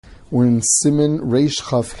We're in Siman Reish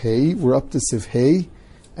Chaf Hey. We're up to Seif Hey,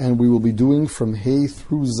 and we will be doing from Hey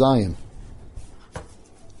through Zion.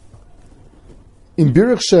 In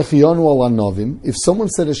Birich Shechianu al Anovim, if someone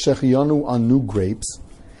said a Shechianu on new grapes,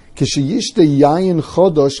 Kishiyishte Yayin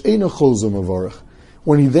Chodosh Eino Chol Mavarach,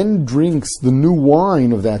 when he then drinks the new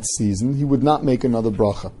wine of that season, he would not make another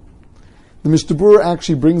bracha. The Mishnah Berurah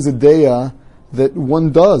actually brings a deya that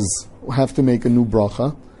one does have to make a new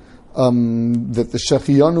bracha, that the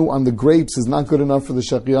shechianu on the grapes is not good enough for the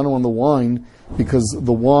shechianu on the wine, because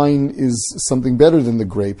the wine is something better than the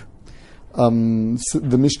grape. So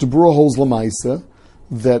the Mishnah Berurah holds lamaisa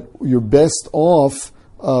that you're best off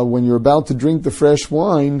when you're about to drink the fresh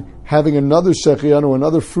wine, having another shechianu,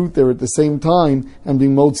 another fruit there at the same time, and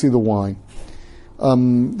being motzi the wine.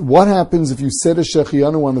 What happens if you set a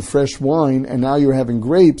shechianu on the fresh wine and now you're having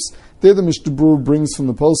grapes? There the Mishnah Berurah brings from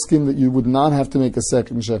the poskim that you would not have to make a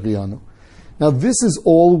second shechianu. Now this is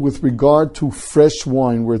all with regard to fresh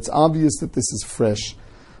wine, where it's obvious that this is fresh.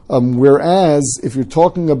 Whereas if you're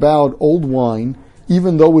talking about old wine,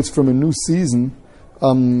 even though it's from a new season,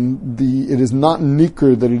 it is not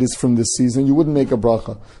nikr that it is from this season, you wouldn't make a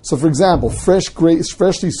bracha. So for example,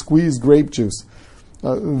 freshly squeezed grape juice,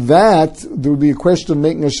 that there would be a question of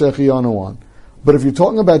making a shechianu on. But if you're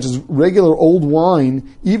talking about just regular old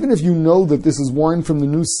wine, even if you know that this is wine from the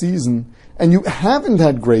new season, and you haven't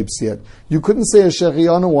had grapes yet, you couldn't say a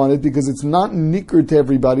shechianu on it because it's not nikr to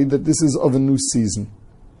everybody that this is of a new season.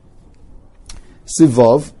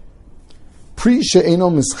 Sivav, pri she'eno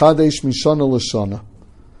mischadesh mishana l'shana,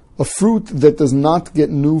 a fruit that does not get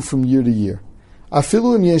new from year to year.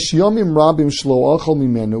 Afilu im yesh yomim rabim shlo achal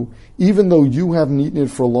mimenu, even though you haven't eaten it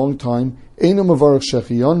for a long time, eino mavarach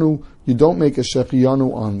shechianu, you don't make a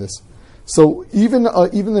shechianu on this. So even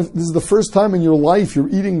if this is the first time in your life you're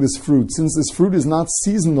eating this fruit, since this fruit is not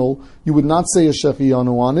seasonal, you would not say a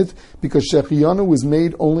shechianu on it, because shechianu is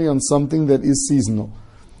made only on something that is seasonal.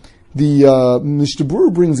 The Mishnah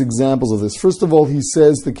Berurah brings examples of this. First of all, he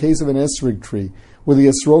says the case of an esrog tree, where the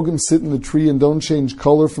esrogim sit in the tree and don't change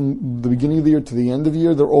color from the beginning of the year to the end of the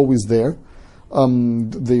year. They're always there.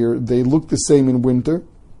 They look the same in winter.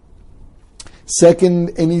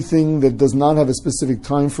 Second, anything that does not have a specific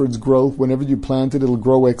time for its growth, whenever you plant it, it'll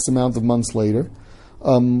grow X amount of months later.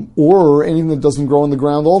 Or anything that doesn't grow on the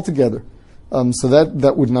ground altogether. So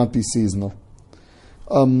that would not be seasonal.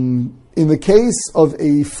 In the case of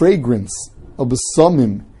a fragrance, a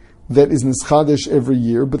besamim, that is nischadesh every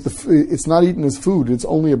year, but it's not eaten as food, it's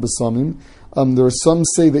only a besamim. There are some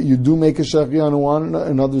say that you do make a shechianu on it,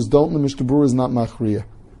 and others don't, and the Mishnah Berurah is not machriya.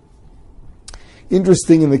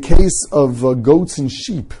 Interesting, in the case of goats and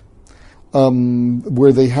sheep,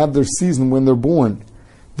 where they have their season when they're born,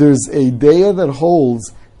 there's a deya that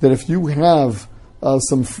holds that if you have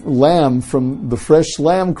some lamb from the fresh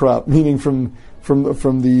lamb crop, meaning from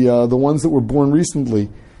the ones that were born recently,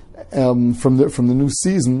 from the new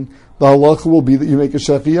season, the halacha will be that you make a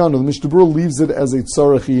shechianu. The Mishnah Berurah leaves it as a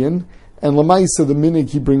tzarachian, and lamaisa, the minig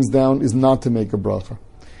he brings down is not to make a bracha.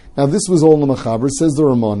 Now this was all in the Mechaber. Says the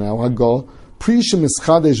Ramah now, Hagah, Prishim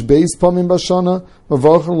ischadesh beis pamim bashana,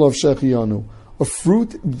 mavarchan lov shechianu. A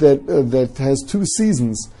fruit that has two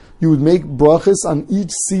seasons, you would make brachas on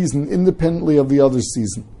each season independently of the other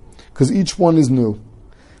season, because each one is new.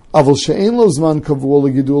 Aval she'ein lo zman kavua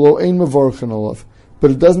legidulo ein mavarchan alav.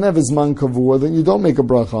 But it doesn't have a zman kavua, then you don't make a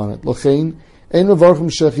bracha on it. L'chein ein mavarchem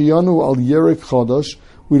shechianu al yerek chodosh.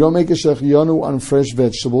 We don't make a shechianu on fresh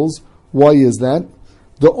vegetables. Why is that?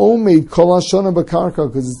 The omeid kol hashana b'karka,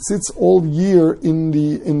 because it sits all year in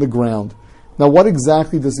the ground. Now, what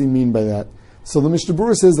exactly does he mean by that? So the Mishnah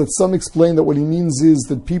Berurah says that some explain that what he means is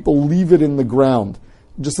that people leave it in the ground,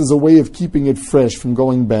 just as a way of keeping it fresh from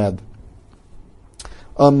going bad.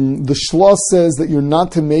 The Shlosh says that you're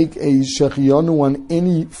not to make a shechianu on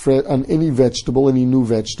any vegetable, any new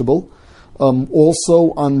vegetable.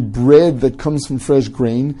 Also on bread that comes from fresh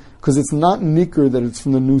grain, because it's not nikr that it's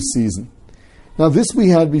from the new season. Now this we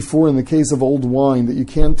had before in the case of old wine, that you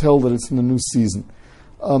can't tell that it's from the new season.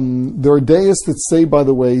 There are deists that say, by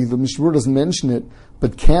the way, the Mishnah Berurah doesn't mention it,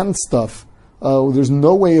 but canned stuff, there's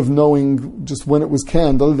no way of knowing just when it was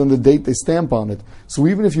canned other than the date they stamp on it. So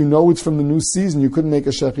even if you know it's from the new season, you couldn't make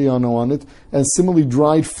a shechianu on it. And similarly,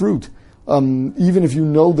 dried fruit, even if you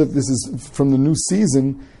know that this is from the new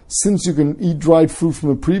season, since you can eat dried fruit from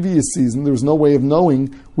a previous season, there's no way of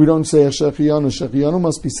knowing. We don't say a shechianu. Shechianu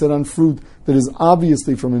must be set on fruit that is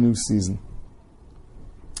obviously from a new season.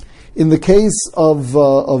 In the case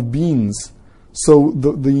of beans, so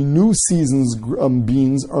the new season's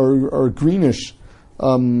beans are greenish.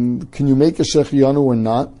 Can you make a shechianu or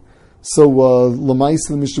not? So Lamaisa,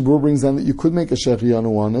 the Mishnah Berurah brings down that you could make a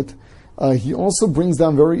shechianu on it. He also brings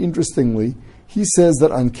down, very interestingly, he says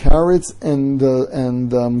that on carrots and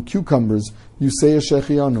cucumbers you say a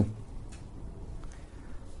shechianu.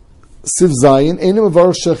 Siv Zayin, Einu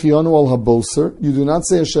Mevarach shechianu al haboser. You do not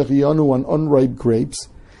say a shechianu on unripe grapes.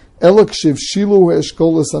 Ela kshiv shilu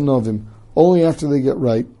eshkolas anovim. Only after they get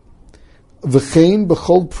ripe. V'chein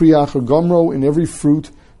b'chol priach or gomro, in every fruit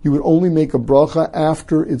you would only make a bracha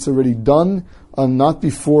after it's already done, not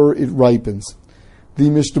before it ripens. The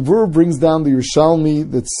Mishnah Berurah brings down the Yerushalmi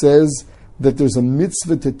that says that there's a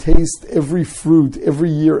mitzvah to taste every fruit every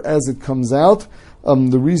year as it comes out.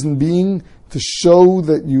 The reason being to show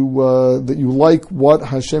that you like what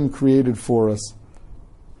Hashem created for us.